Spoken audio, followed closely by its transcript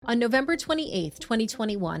On November 28,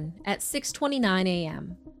 2021, at 6:29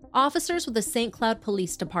 a.m., officers with the St. Cloud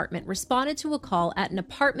Police Department responded to a call at an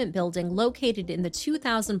apartment building located in the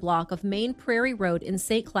 2000 block of Main Prairie Road in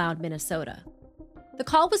St. Cloud, Minnesota. The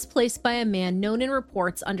call was placed by a man known in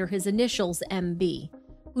reports under his initials MB,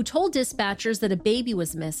 who told dispatchers that a baby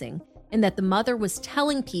was missing and that the mother was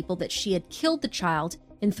telling people that she had killed the child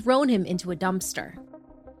and thrown him into a dumpster.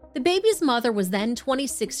 The baby's mother was then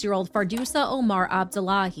 26-year-old Fardoussa Omar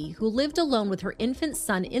Abdillahi, who lived alone with her infant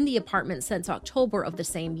son in the apartment since October of the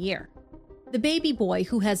same year. The baby boy,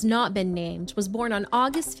 who has not been named, was born on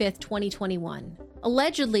August 5, 2021.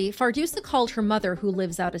 Allegedly, Fardoussa called her mother, who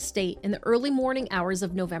lives out of state, in the early morning hours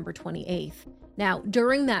of November 28th. Now,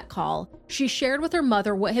 during that call, she shared with her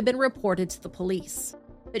mother what had been reported to the police: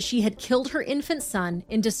 that she had killed her infant son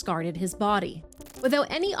and discarded his body.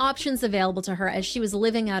 Without any options available to her as she was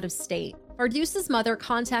living out of state, Fardoussa's mother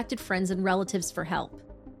contacted friends and relatives for help.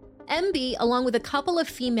 MB, along with a couple of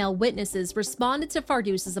female witnesses, responded to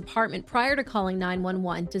Fardoussa's apartment prior to calling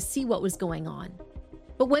 911 to see what was going on.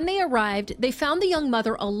 But when they arrived, they found the young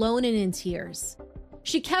mother alone and in tears.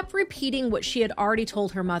 She kept repeating what she had already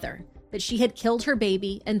told her mother, that she had killed her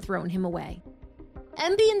baby and thrown him away.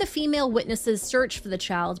 MB and the female witnesses searched for the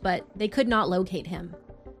child, but they could not locate him.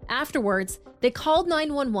 Afterwards, they called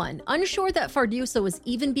 911, unsure that Fardoussa was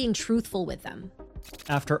even being truthful with them.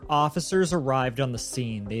 After officers arrived on the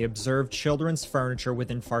scene, they observed children's furniture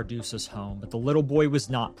within Fardoussa's home, but the little boy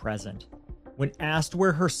was not present. When asked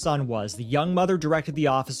where her son was, the young mother directed the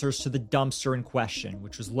officers to the dumpster in question,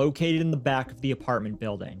 which was located in the back of the apartment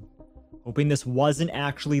building. Hoping this wasn't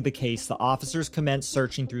actually the case, the officers commenced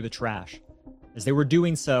searching through the trash. As they were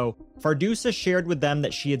doing so, Fardoussa shared with them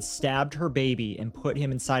that she had stabbed her baby and put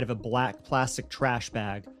him inside of a black plastic trash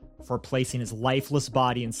bag before placing his lifeless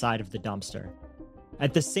body inside of the dumpster.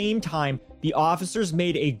 At the same time, the officers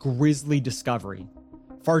made a grisly discovery.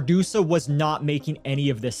 Fardoussa was not making any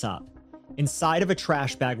of this up. Inside of a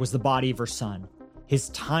trash bag was the body of her son. His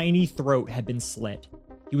tiny throat had been slit.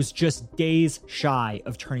 He was just days shy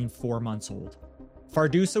of turning 4 months old.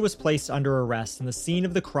 Fardoussa was placed under arrest, and the scene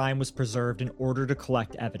of the crime was preserved in order to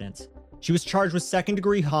collect evidence. She was charged with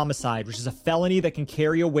second-degree homicide, which is a felony that can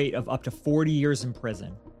carry a weight of up to 40 years in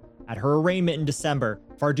prison. At her arraignment in December,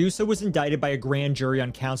 Fardoussa was indicted by a grand jury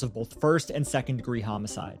on counts of both first and second-degree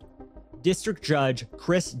homicide. District Judge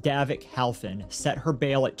Chris Davick Halfin set her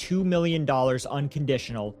bail at $2 million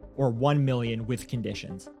unconditional, or $1 million with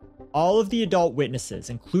conditions. All of the adult witnesses,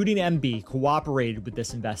 including MB, cooperated with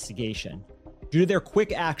this investigation. Due to their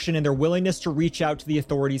quick action and their willingness to reach out to the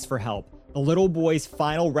authorities for help, the little boy's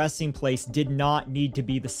final resting place did not need to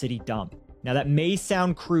be the city dump. Now, that may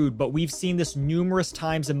sound crude, but we've seen this numerous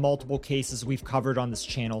times in multiple cases we've covered on this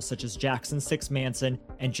channel, such as Jackson 6 Manson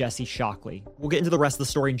and Jesse Shockley. We'll get into the rest of the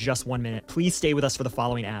story in just 1 minute. Please stay with us for the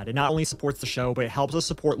following ad. It not only supports the show, but it helps us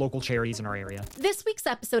support local charities in our area. This week's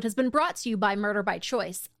episode has been brought to you by Murder by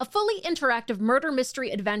Choice, a fully interactive murder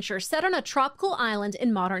mystery adventure set on a tropical island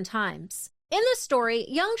in modern times. In this story,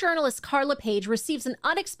 young journalist Carla Page receives an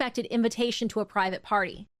unexpected invitation to a private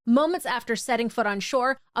party. Moments after setting foot on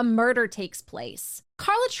shore, a murder takes place.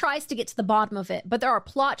 Carla tries to get to the bottom of it, but there are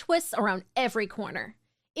plot twists around every corner.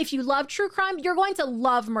 If you love true crime, you're going to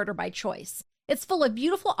love Murder by Choice. It's full of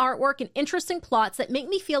beautiful artwork and interesting plots that make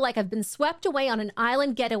me feel like I've been swept away on an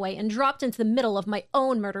island getaway and dropped into the middle of my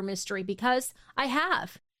own murder mystery, because I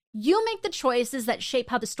have. You make the choices that shape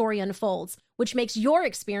how the story unfolds, which makes your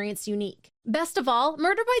experience unique. Best of all,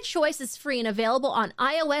 Murder by Choice is free and available on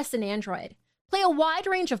iOS and Android. Play a wide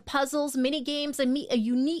range of puzzles, mini-games, and meet a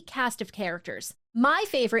unique cast of characters. My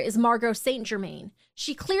favorite is Margot St. Germain.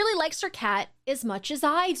 She clearly likes her cat as much as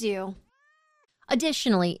I do.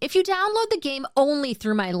 Additionally, if you download the game only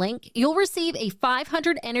through my link, you'll receive a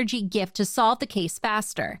 500 energy gift to solve the case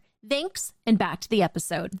faster. Thanks, and back to the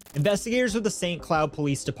episode. Investigators with the St. Cloud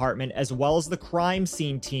Police Department, as well as the crime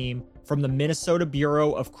scene team from the Minnesota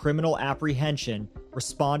Bureau of Criminal Apprehension,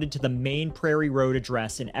 responded to the Main Prairie Road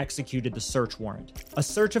address and executed the search warrant. A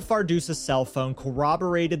search of Fardoussa's cell phone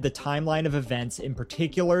corroborated the timeline of events, in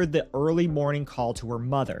particular the early morning call to her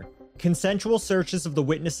mother. Consensual searches of the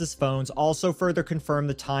witnesses' phones also further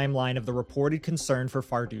confirmed the timeline of the reported concern for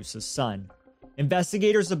Fardoussa's son.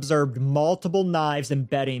 Investigators observed multiple knives and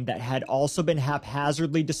bedding that had also been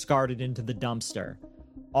haphazardly discarded into the dumpster.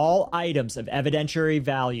 All items of evidentiary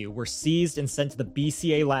value were seized and sent to the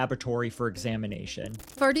BCA laboratory for examination.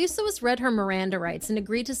 Fardoussa was read her Miranda rights and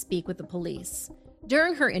agreed to speak with the police.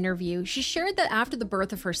 During her interview, she shared that after the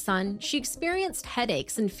birth of her son, she experienced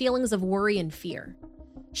headaches and feelings of worry and fear.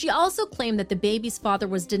 She also claimed that the baby's father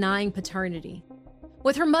was denying paternity.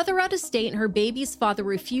 With her mother out of state and her baby's father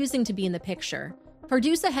refusing to be in the picture,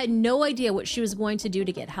 Fardoussa had no idea what she was going to do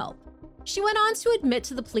to get help. She went on to admit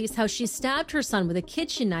to the police how she stabbed her son with a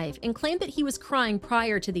kitchen knife and claimed that he was crying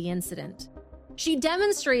prior to the incident. She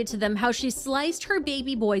demonstrated to them how she sliced her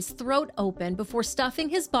baby boy's throat open before stuffing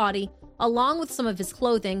his body, along with some of his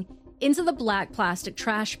clothing, into the black plastic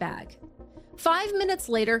trash bag. 5 minutes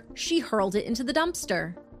later, she hurled it into the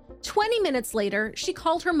dumpster. 20 minutes later, she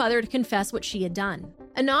called her mother to confess what she had done.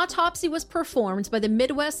 An autopsy was performed by the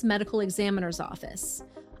Midwest Medical Examiner's Office.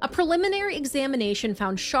 A preliminary examination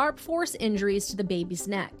found sharp force injuries to the baby's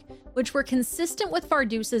neck, which were consistent with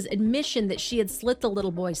Fardoussa's admission that she had slit the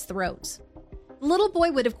little boy's throat. The little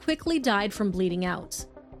boy would have quickly died from bleeding out.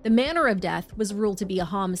 The manner of death was ruled to be a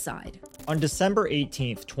homicide. On December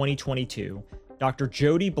 18, 2022, Dr.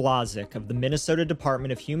 Jody Blazik of the Minnesota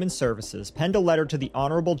Department of Human Services penned a letter to the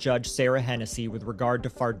Honorable Judge Sarah Hennessy with regard to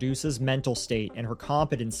Fardoussa's mental state and her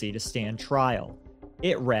competency to stand trial.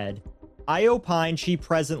 It read, "I opine she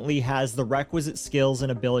presently has the requisite skills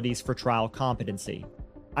and abilities for trial competency.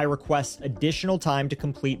 I request additional time to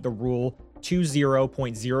complete the Rule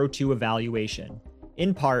 20.02 evaluation.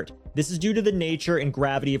 In part, this is due to the nature and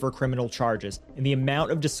gravity of her criminal charges and the amount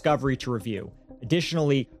of discovery to review.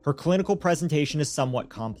 Additionally, her clinical presentation is somewhat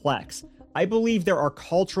complex. I believe there are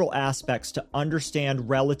cultural aspects to understand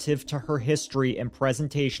relative to her history and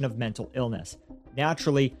presentation of mental illness.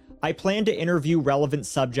 Naturally, I plan to interview relevant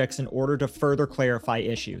subjects in order to further clarify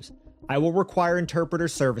issues. I will require interpreter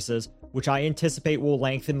services, which I anticipate will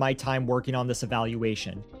lengthen my time working on this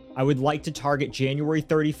evaluation. I would like to target January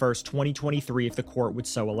 31st, 2023 if the court would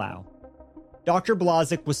so allow." Dr.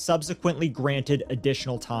 Blazik was subsequently granted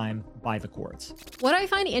additional time by the courts. What I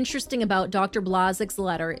find interesting about Dr. Blazik's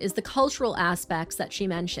letter is the cultural aspects that she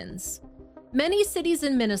mentions. Many cities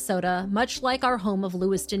in Minnesota, much like our home of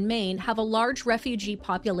Lewiston, Maine, have a large refugee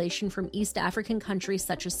population from East African countries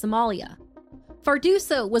such as Somalia.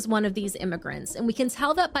 Fardoussa was one of these immigrants, and we can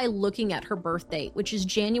tell that by looking at her birth date, which is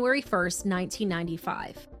January 1st,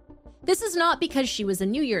 1995. This is not because she was a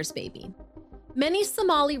New Year's baby. Many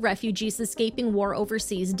Somali refugees escaping war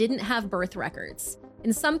overseas didn't have birth records.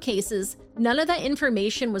 In some cases, none of that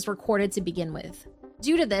information was recorded to begin with.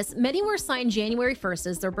 Due to this, many were assigned January 1st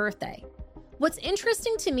as their birthday. What's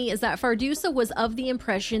interesting to me is that Fardoussa was of the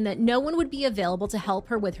impression that no one would be available to help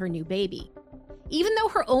her with her new baby. Even though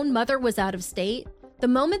her own mother was out of state, the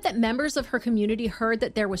moment that members of her community heard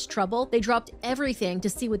that there was trouble, they dropped everything to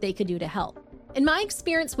see what they could do to help. In my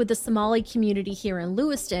experience with the Somali community here in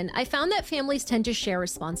Lewiston, I found that families tend to share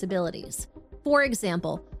responsibilities. For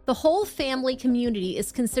example, the whole family community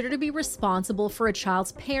is considered to be responsible for a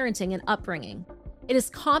child's parenting and upbringing. It is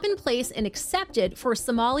commonplace and accepted for a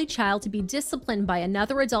Somali child to be disciplined by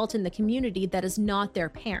another adult in the community that is not their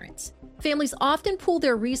parent. Families often pool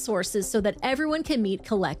their resources so that everyone can meet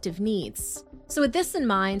collective needs. So with this in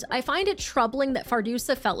mind, I find it troubling that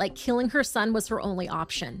Fardoussa felt like killing her son was her only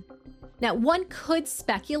option. Now, one could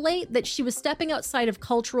speculate that she was stepping outside of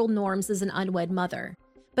cultural norms as an unwed mother,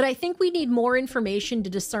 but I think we need more information to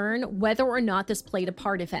discern whether or not this played a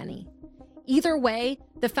part, if any. Either way,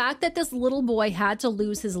 the fact that this little boy had to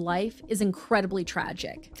lose his life is incredibly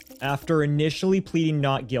tragic. After initially pleading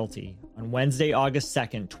not guilty, on Wednesday, August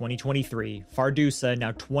 2nd, 2023, Fardoussa,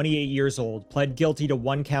 now 28 years old, pled guilty to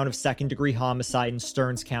one count of second-degree homicide in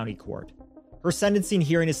Stearns County Court. Her sentencing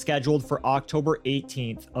hearing is scheduled for October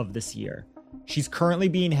 18th of this year. She's currently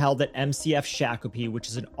being held at MCF Shakopee, which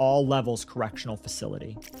is an all-levels correctional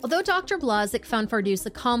facility. Although Dr. Blazik found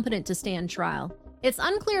Fardoussa competent to stand trial, it's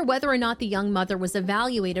unclear whether or not the young mother was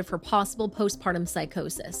evaluated for possible postpartum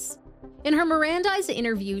psychosis. In her Mirandized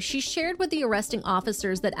interview, she shared with the arresting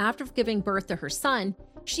officers that after giving birth to her son,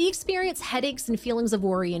 she experienced headaches and feelings of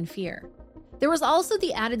worry and fear. There was also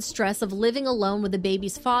the added stress of living alone with the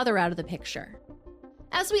baby's father out of the picture.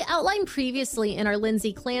 As we outlined previously in our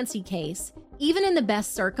Lindsay Clancy case, even in the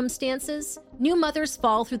best circumstances, new mothers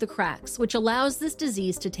fall through the cracks, which allows this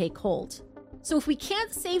disease to take hold. So if we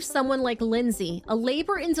can't save someone like Lindsay, a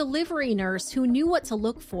labor and delivery nurse who knew what to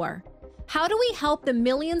look for, how do we help the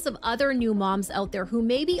millions of other new moms out there who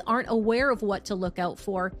maybe aren't aware of what to look out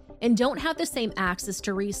for and don't have the same access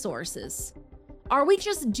to resources? Are we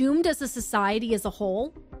just doomed as a society as a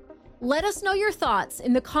whole? Let us know your thoughts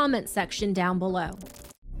in the comment section down below.